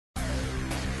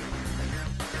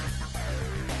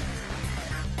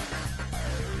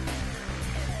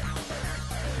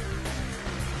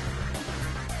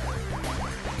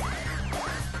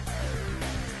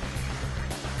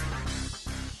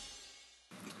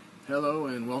Hello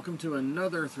and welcome to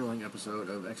another thrilling episode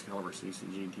of Excalibur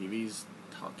CCG TV's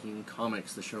Talking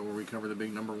Comics, the show where we cover the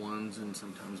big number ones and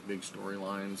sometimes big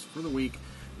storylines for the week.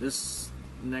 This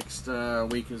next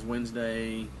week is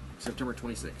Wednesday, September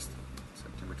 26th.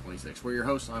 We're your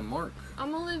hosts. I'm Mark.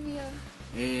 I'm Olivia.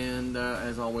 And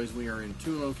as always, we are in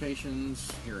two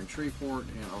locations, here in Shreveport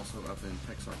and also up in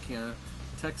Texarkana,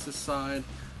 Texas side.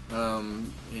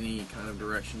 Any kind of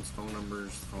directions, phone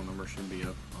numbers should be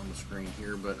up on the screen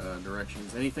here, but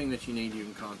directions, anything that you need, you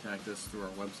can contact us through our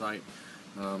website,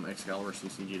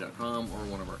 ExcaliburCCG.com, or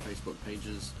one of our Facebook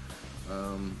pages,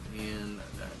 and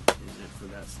that is it for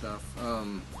that stuff.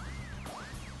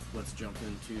 Let's jump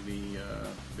into the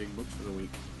big books for the week.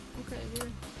 Okay,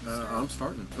 I'm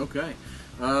starting. Okay.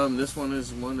 This one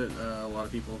is one that a lot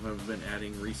of people have been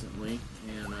adding recently,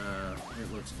 and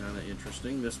it looks kind of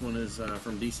interesting. This one is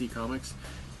from DC Comics,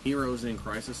 Heroes in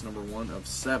Crisis, #1 of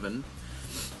 7,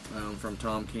 from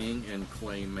Tom King and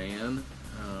Clay Mann.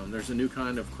 There's a new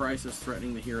kind of crisis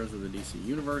threatening the heroes of the DC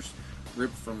Universe,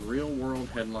 ripped from real-world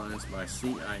headlines by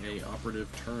CIA operative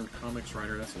turned comics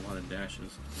writer. That's a lot of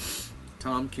dashes.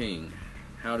 Tom King.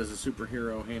 How does a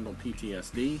superhero handle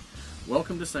PTSD?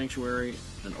 Welcome to Sanctuary,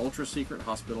 an ultra-secret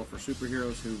hospital for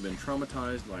superheroes who've been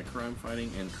traumatized by crime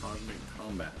fighting and cosmic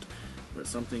combat. But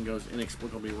something goes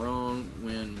inexplicably wrong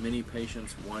when many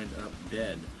patients wind up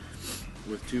dead,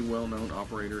 with two well-known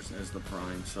operators as the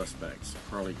prime suspects,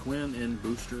 Harley Quinn and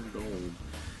Booster Gold.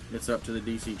 It's up to the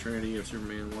DC Trinity of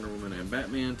Superman, Wonder Woman, and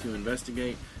Batman to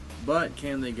investigate, but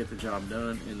can they get the job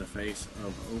done in the face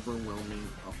of overwhelming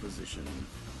opposition?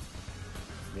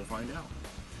 We'll find out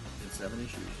in 7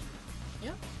 issues.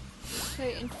 Yep.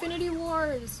 Okay, Infinity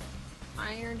Wars,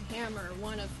 Iron Hammer,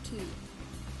 1 of 2.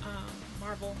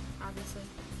 Marvel, obviously.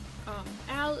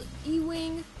 Al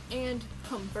Ewing and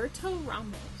Humberto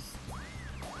Ramos.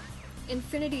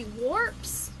 Infinity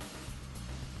Warps,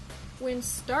 when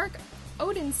Stark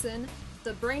Odinson,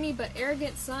 the brainy but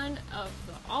arrogant son of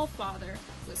the Allfather,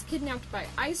 was kidnapped by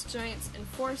ice giants and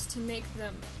forced to make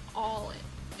them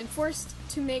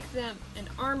an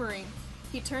armory.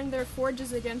 He turned their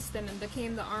forges against them and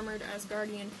became the armored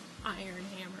Asgardian Iron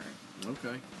Hammer.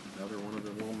 Okay, another one of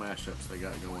the little mashups they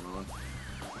got going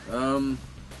on.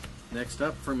 Next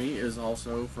up for me is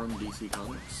also from DC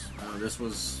Comics. This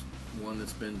was one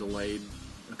that's been delayed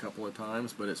a couple of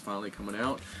times, but it's finally coming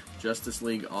out. Justice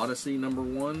League Odyssey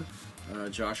 #1.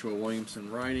 Joshua Williamson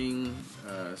writing.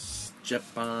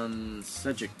 Stepan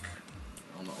Sejic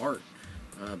on the art.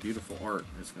 Beautiful art.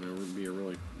 It's going to be a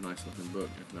really nice looking book,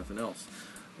 if nothing else.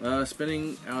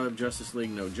 Spinning out of Justice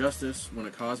League No Justice, when a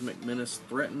cosmic menace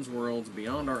threatens worlds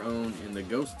beyond our own in the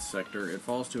Ghost Sector, it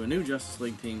falls to a new Justice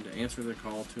League team to answer the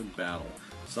call to battle.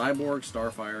 Cyborg,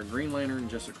 Starfire, Green Lantern,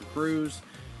 Jessica Cruz,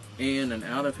 and an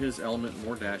out-of-his-element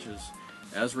more dashes,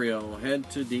 Azrael head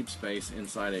to deep space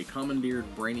inside a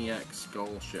commandeered Brainiac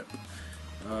skull ship.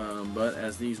 But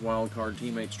as these wildcard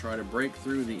teammates try to break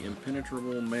through the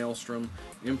impenetrable maelstrom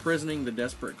imprisoning the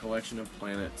desperate collection of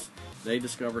planets, they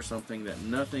discover something that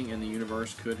nothing in the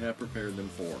universe could have prepared them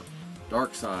for.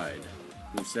 Darkseid,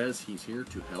 who says he's here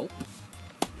to help.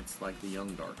 It's like the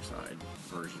young Darkseid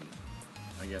version.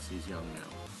 I guess he's young now.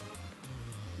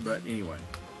 But anyway,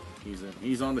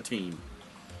 he's on the team.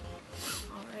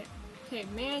 Alright. Okay,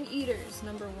 Man Eaters,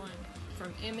 #1,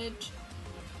 from Image.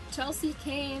 Chelsea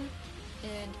Kane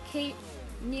and Kate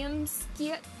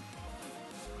Niemskiet,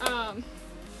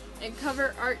 and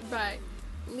cover art by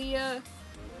Leah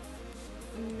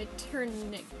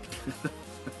Metternich.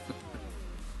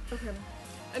 Okay.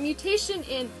 A mutation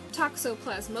in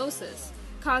toxoplasmosis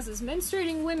causes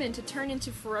menstruating women to turn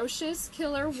into ferocious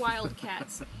killer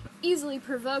wildcats, easily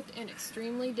provoked and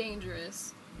extremely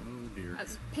dangerous. Oh dear.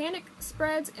 As panic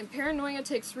spreads and paranoia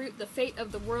takes root, the fate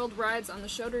of the world rides on the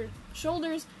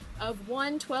shoulders of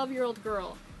one 12-year-old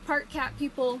girl. Part cat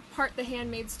people, part The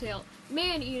Handmaid's Tale.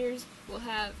 Man Eaters will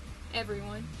have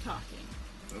everyone talking.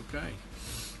 Okay.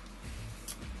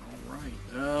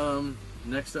 Alright.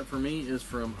 Next up for me is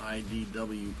from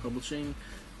IDW Publishing.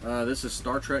 This is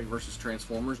Star Trek vs.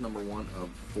 Transformers, #1 of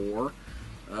 4.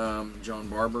 John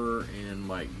Barber and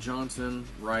Mike Johnson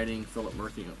writing, Philip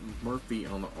Murphy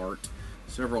on the art,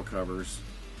 several covers.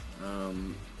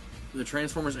 The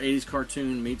Transformers 80s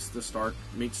cartoon meets Star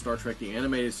Trek the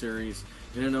animated series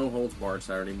in a no-holds-barred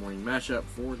Saturday morning mashup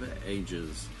for the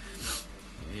ages.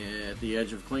 At the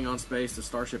edge of Klingon space, the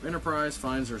Starship Enterprise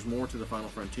finds there's more to the final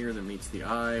frontier than meets the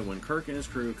eye when Kirk and his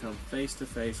crew come face to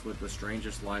face with the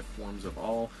strangest life forms of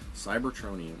all,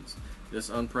 Cybertronians. This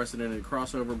unprecedented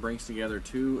crossover brings together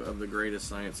two of the greatest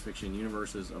science fiction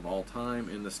universes of all time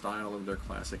in the style of their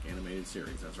classic animated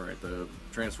series. That's right, the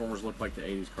Transformers look like the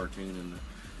 80s cartoon, and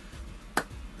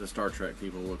the Star Trek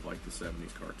people look like the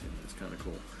 70s cartoon. It's kind of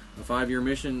cool. A 5-year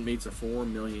mission meets a 4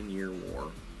 million year war.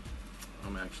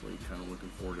 I'm actually kind of looking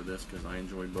forward to this because I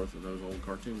enjoyed both of those old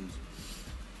cartoons.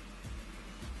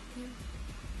 Yeah.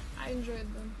 I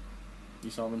enjoyed them.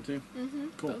 You saw them too? Mm-hmm.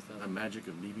 Cool. Both of The them. magic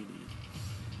of DVD.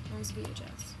 That was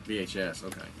VHS. VHS,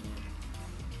 okay.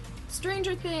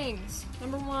 Stranger Things,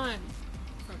 number 1,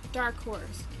 from Dark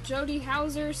Horse. Jodie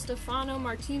Hauser, Stefano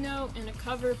Martino, and a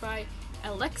cover by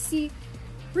Alexei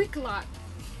Bricolot.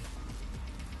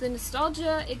 The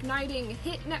nostalgia-igniting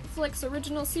hit Netflix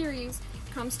original series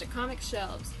comes to comic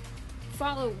shelves.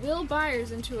 Follow Will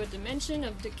Byers into a dimension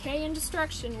of decay and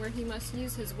destruction where he must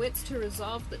use his wits to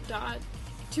resolve to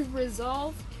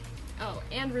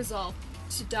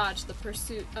dodge the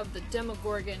pursuit of the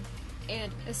Demogorgon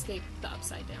and escape the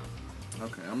Upside Down.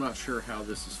 Okay, I'm not sure how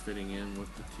this is fitting in with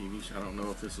the TV show. I don't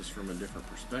know if this is from a different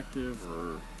perspective,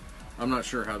 or I'm not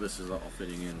sure how this is all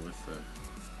fitting in with the.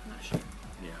 Not sure.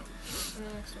 Yeah, And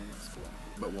the next one looks cool.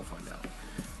 but we'll find out.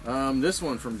 This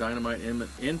one from Dynamite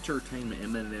Entertainment.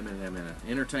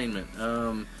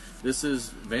 This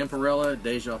is Vampirella,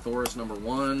 Deja Thoris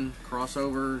 #1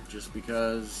 crossover, just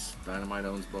because Dynamite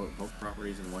owns both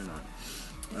properties, and why not?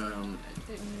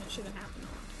 It should have happened a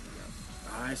long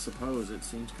time ago. I suppose it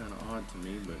seems kind of odd to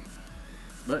me,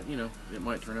 but you know, it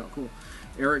might turn out cool.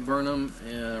 Eric Burnham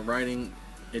writing,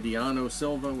 Ediano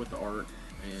Silva with the art,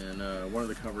 and one of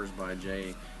the covers by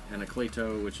Jay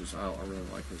Anacleto, which is I really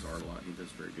like his art a lot. He does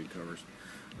very good covers.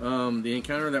 The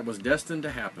encounter that was destined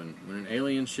to happen. When an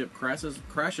alien ship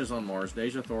crashes on Mars,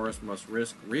 Deja Thoris must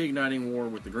risk reigniting war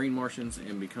with the Green Martians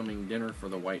and becoming dinner for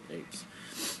the White Apes.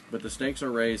 But the stakes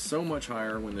are raised so much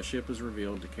higher when the ship is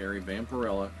revealed to carry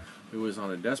Vampirella, who is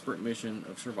on a desperate mission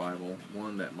of survival,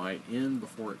 one that might end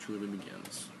before it truly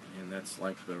begins. And that's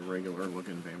like the regular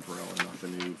looking Vampirella, not the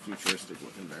new futuristic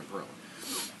looking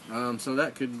Vampirella. So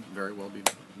that could very well be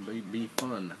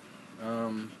fun.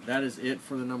 That is it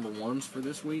for the number 1s for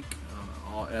this week.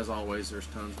 As always, there's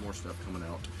tons more stuff coming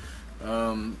out.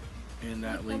 And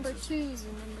that leads Number us 2s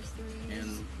and number 3s.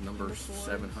 and number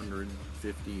 4s.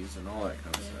 750s and all that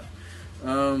kind of stuff.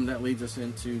 That leads us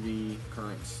into the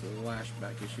current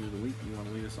 /back issue of the week. You want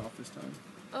to lead us off this time?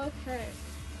 Okay.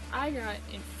 I got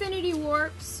Infinity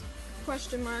Warps,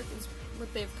 question mark is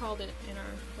what they've called it in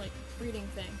our, reading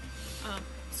thing.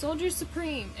 Soldier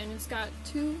Supreme, and it's got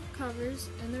 2 covers,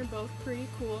 and they're both pretty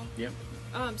cool. Yep.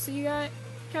 So you got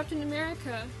Captain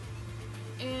America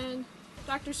and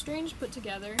Doctor Strange put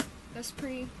together. That's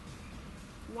pretty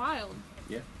wild.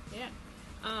 Yeah. Yeah.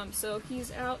 So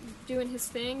he's out doing his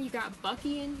thing. You got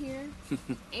Bucky in here,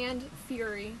 and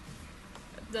Fury,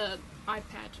 the eye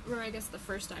patch, or I guess the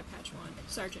first eye patch one,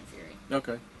 Sergeant Fury.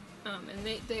 Okay. And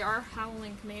they are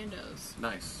Howling Commandos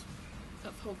Nice.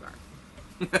 of Hogarth.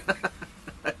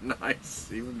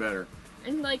 Nice. Even better.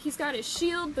 And he's got his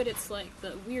shield, but it's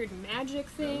the weird magic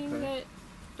thing Okay. that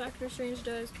Doctor Strange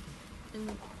does.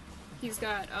 And he's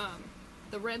got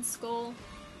the Red Skull,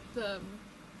 the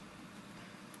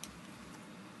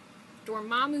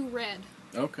Dormammu Red.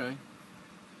 Okay.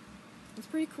 It's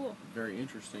pretty cool. Very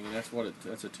interesting. And that's a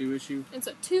 2-issue? It's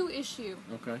a 2-issue.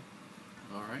 Okay.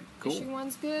 All right. Cool. Issue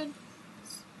 1's good.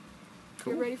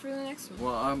 Cool. You're ready for the next one.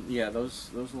 Well, yeah, those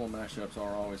little mashups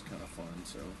are always kind of fun,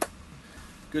 so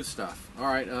good stuff. All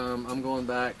right, I'm going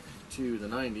back to the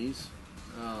 90s.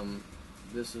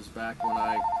 This is back when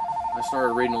I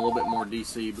started reading a little bit more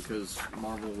DC because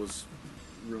Marvel was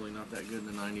really not that good in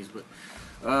the 90s, but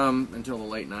until the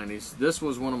late 90s. This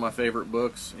was one of my favorite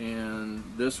books, and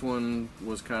this one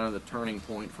was kind of the turning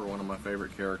point for one of my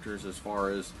favorite characters as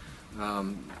far as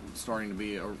starting to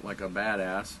be a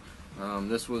badass.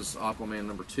 This was Aquaman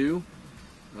number 2,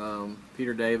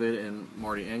 Peter David and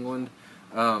Marty Englund.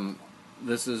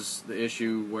 This is the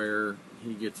issue where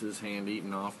he gets his hand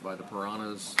eaten off by the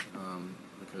piranhas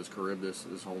because Charybdis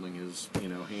is holding his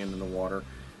hand in the water,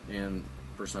 and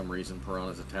for some reason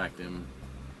piranhas attacked him,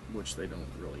 which they don't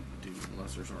really do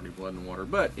unless there's already blood in the water.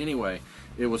 But anyway,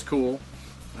 it was cool.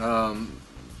 The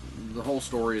whole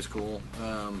story is cool.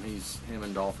 Him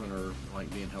and Dolphin are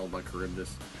being held by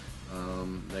Charybdis.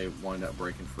 They wind up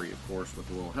breaking free, of course, with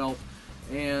a little help,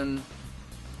 and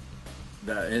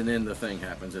then the thing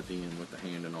happens at the end with the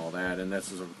hand and all that, and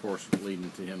this is, of course, leading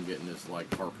to him getting this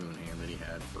harpoon hand that he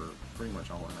had for pretty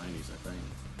much all the 90s, I think,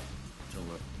 until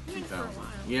the He had it for a 2000s. while.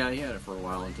 Yeah, he had it for a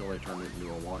while until they turned it into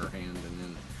a water hand and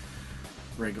then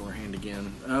regular hand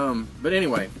again. But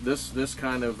anyway, this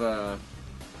kind of upped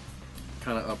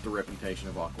the reputation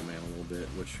of Aquaman a little bit,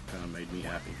 which kind of made me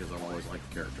happy because I've always liked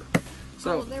the character.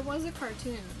 So there was a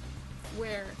cartoon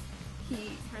where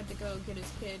he had to go get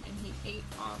his kid, and he ate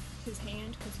off his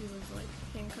hand because he was like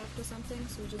handcuffed to something,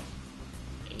 so he just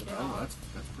ate it Oh, off.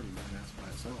 that's pretty badass by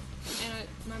itself. And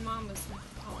my mom was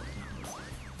calling him. I was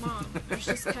like, Mom, it's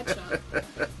just ketchup.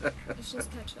 It's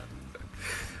just ketchup.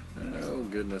 Oh,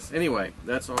 goodness. Anyway,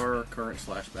 that's our current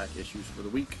Slashback issues for the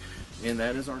week. And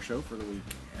that is our show for the week.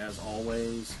 As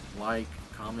always, like,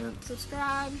 comment.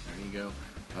 Subscribe. There you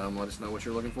go. Let us know what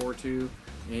you're looking forward to.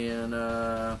 And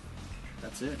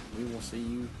that's it. We will see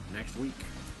you next week.